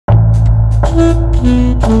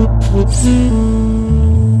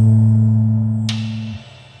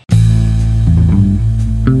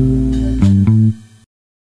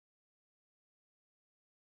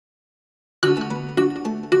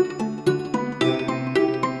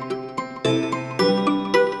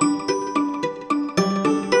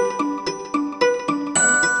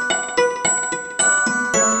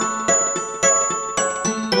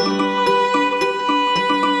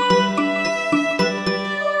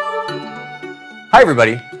Hi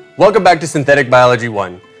everybody, welcome back to Synthetic Biology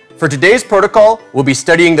 1. For today's protocol, we'll be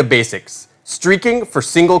studying the basics, streaking for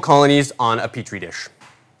single colonies on a petri dish.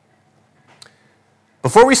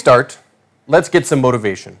 Before we start, let's get some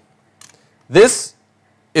motivation. This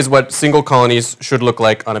is what single colonies should look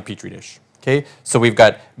like on a petri dish. Okay? So we've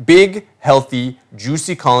got big, healthy,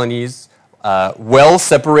 juicy colonies, well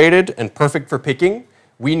separated and perfect for picking.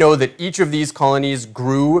 We know that each of these colonies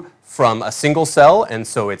grew from a single cell, and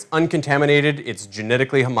so it's uncontaminated, it's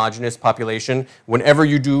genetically homogeneous population. Whenever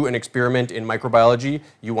you do an experiment in microbiology,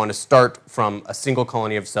 you want to start from a single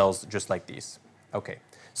colony of cells just like these. Okay,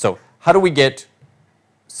 so how do we get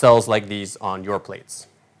cells like these on your plates?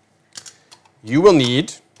 You will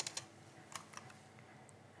need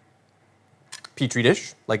a petri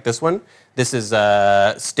dish like this one. This is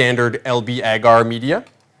standard LB agar media.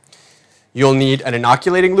 You'll need an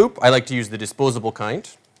inoculating loop. I like to use the disposable kind.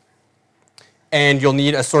 And you'll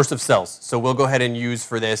need a source of cells. So we'll go ahead and use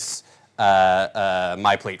for this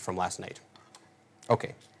my plate from last night.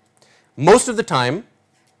 Okay. Most of the time,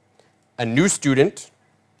 a new student,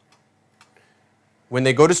 when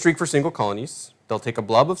they go to streak for single colonies, they'll take a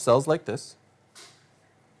blob of cells like this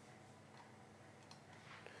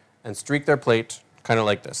and streak their plate kind of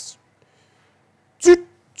like this.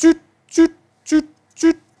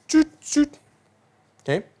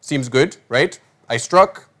 Okay, seems good, right? I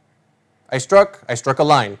struck a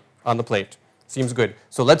line on the plate. Seems good.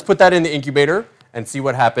 So let's put that in the incubator and see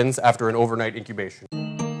what happens after an overnight incubation.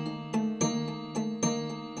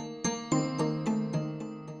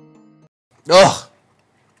 Ugh.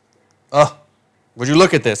 Ugh. Would you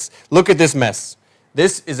look at this? Look at this mess.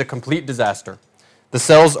 This is a complete disaster. The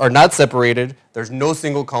cells are not separated. There's no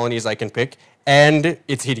single colonies I can pick, and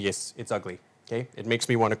it's hideous. It's ugly. Okay? It makes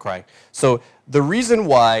me want to cry. So the reason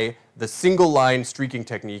why the single line streaking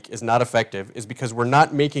technique is not effective is because we're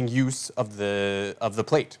not making use of the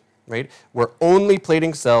plate, right? We're only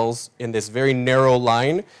plating cells in this very narrow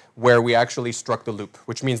line where we actually struck the loop,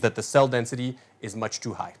 which means that the cell density is much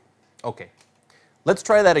too high. Okay, let's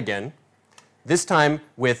try that again, this time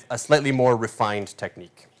with a slightly more refined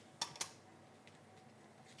technique.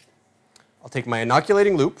 I'll take my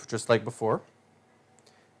inoculating loop, just like before,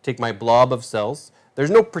 take my blob of cells. There's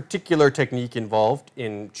no particular technique involved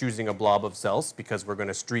in choosing a blob of cells because we're going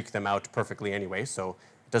to streak them out perfectly anyway, so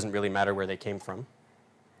it doesn't really matter where they came from.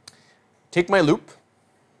 Take my loop,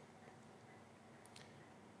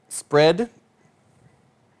 spread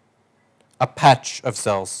a patch of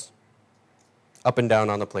cells up and down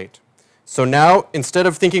on the plate. So now, instead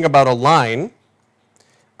of thinking about a line,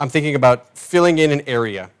 I'm thinking about filling in an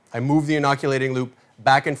area. I move the inoculating loop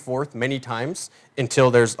back and forth many times until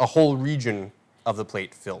there's a whole region of the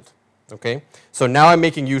plate filled. Okay? So now I'm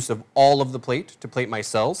making use of all of the plate to plate my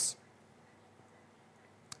cells.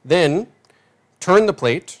 Then turn the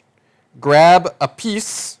plate, grab a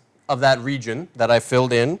piece of that region that I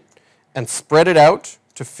filled in, and spread it out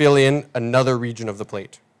to fill in another region of the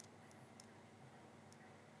plate.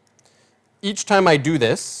 Each time I do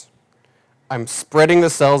this, I'm spreading the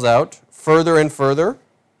cells out further and further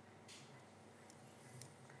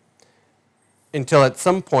until at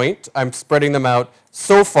some point I'm spreading them out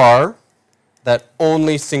so far that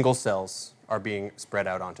only single cells are being spread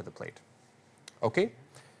out onto the plate. Okay?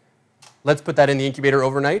 Let's put that in the incubator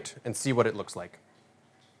overnight and see what it looks like.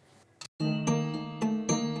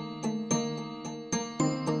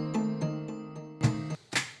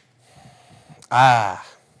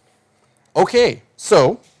 Okay,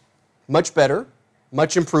 so much better,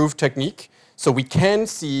 much improved technique. So we can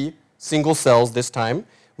see single cells this time.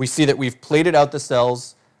 We see that we've plated out the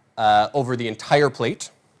cells over the entire plate.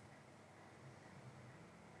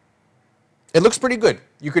 It looks pretty good.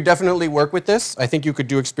 You could definitely work with this. I think you could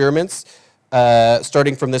do experiments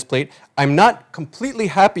starting from this plate. I'm not completely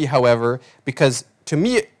happy, however, because to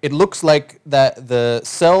me it looks like that the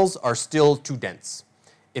cells are still too dense.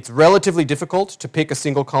 It's relatively difficult to pick a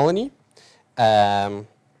single colony.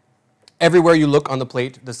 Everywhere you look on the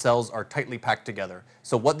plate, the cells are tightly packed together.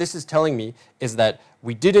 So what this is telling me is that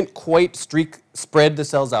we didn't quite spread the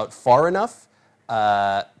cells out far enough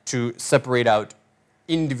to separate out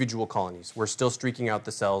individual colonies. We're still streaking out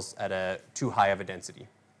the cells at too high of a density.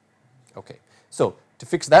 Okay, so to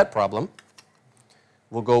fix that problem,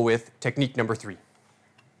 we'll go with technique number 3.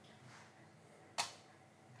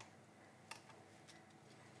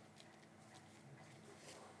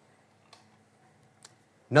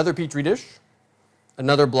 Another Petri dish,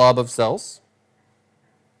 another blob of cells,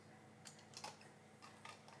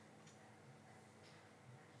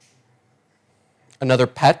 another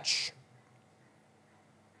patch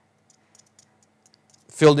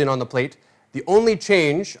filled in on the plate. The only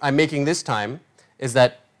change I'm making this time is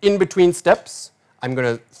that in between steps, I'm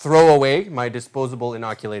going to throw away my disposable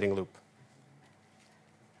inoculating loop.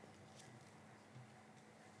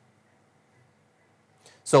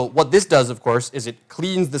 So what this does, of course, is it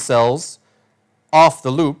cleans the cells off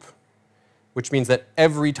the loop, which means that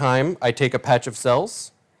every time I take a patch of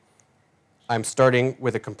cells, I'm starting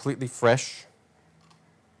with a completely fresh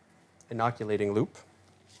inoculating loop,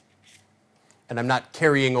 and I'm not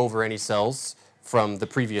carrying over any cells from the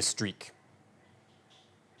previous streak.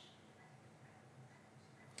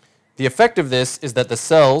 The effect of this is that the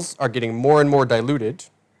cells are getting more and more diluted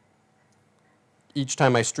each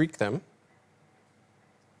time I streak them,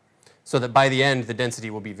 so that by the end, the density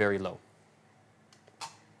will be very low.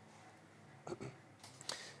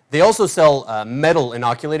 They also sell metal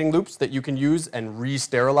inoculating loops that you can use and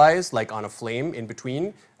re-sterilize, like on a flame in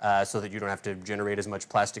between, so that you don't have to generate as much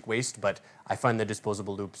plastic waste, but I find the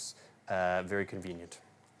disposable loops very convenient.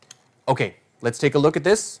 Okay, let's take a look at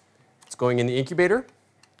this. It's going in the incubator.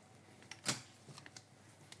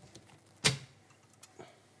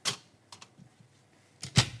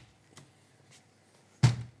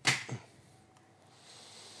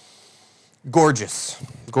 Gorgeous,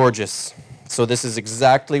 gorgeous. So this is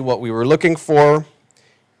exactly what we were looking for.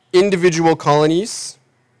 Individual colonies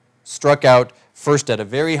struck out first at a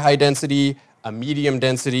very high density, a medium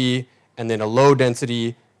density, and then a low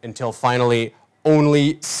density, until finally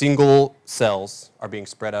only single cells are being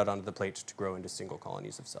spread out onto the plate to grow into single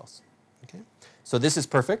colonies of cells. Okay? So this is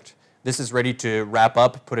perfect. This is ready to wrap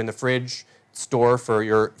up, put in the fridge, store for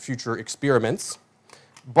your future experiments.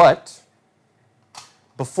 But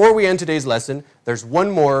before we end today's lesson, there's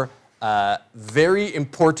one more very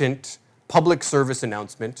important public service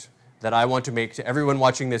announcement that I want to make to everyone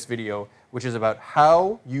watching this video, which is about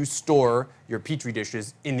how you store your Petri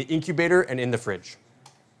dishes in the incubator and in the fridge.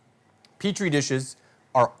 Petri dishes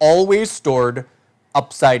are always stored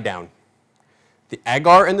upside down. The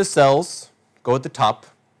agar and the cells go at the top,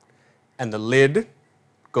 and the lid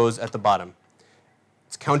goes at the bottom.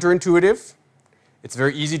 It's counterintuitive. It's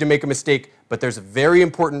very easy to make a mistake, but there's a very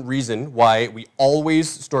important reason why we always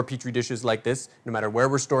store Petri dishes like this, no matter where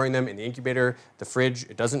we're storing them, in the incubator, the fridge,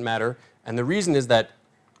 it doesn't matter. And the reason is that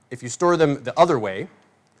if you store them the other way,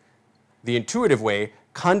 the intuitive way,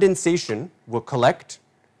 condensation will collect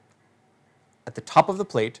at the top of the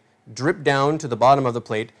plate, drip down to the bottom of the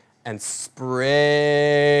plate, and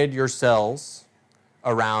spread your cells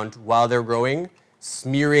around while they're growing,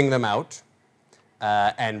 smearing them out,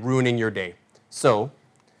 and ruining your day. So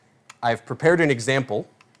I've prepared an example.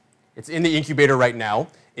 It's in the incubator right now.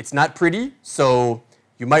 It's not pretty, so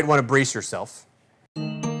you might want to brace yourself.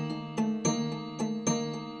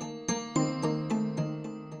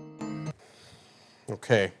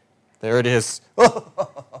 Okay, there it is.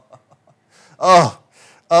 Oh,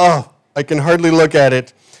 I can hardly look at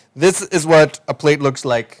it. This is what a plate looks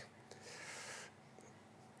like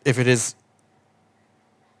if it is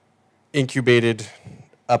incubated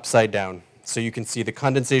upside down. So you can see the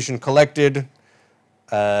condensation collected,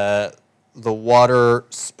 the water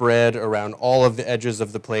spread around all of the edges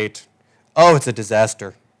of the plate. Oh, it's a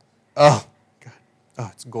disaster. Oh, God. Oh,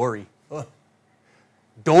 it's gory. Ugh.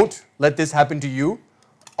 Don't let this happen to you.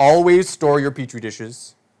 Always store your Petri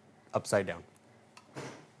dishes upside down.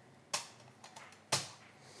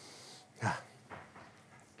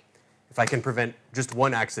 If I can prevent just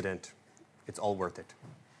one accident, it's all worth it.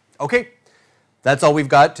 Okay. That's all we've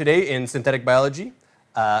got today in synthetic biology.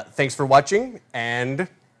 Thanks for watching, and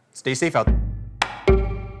stay safe out there.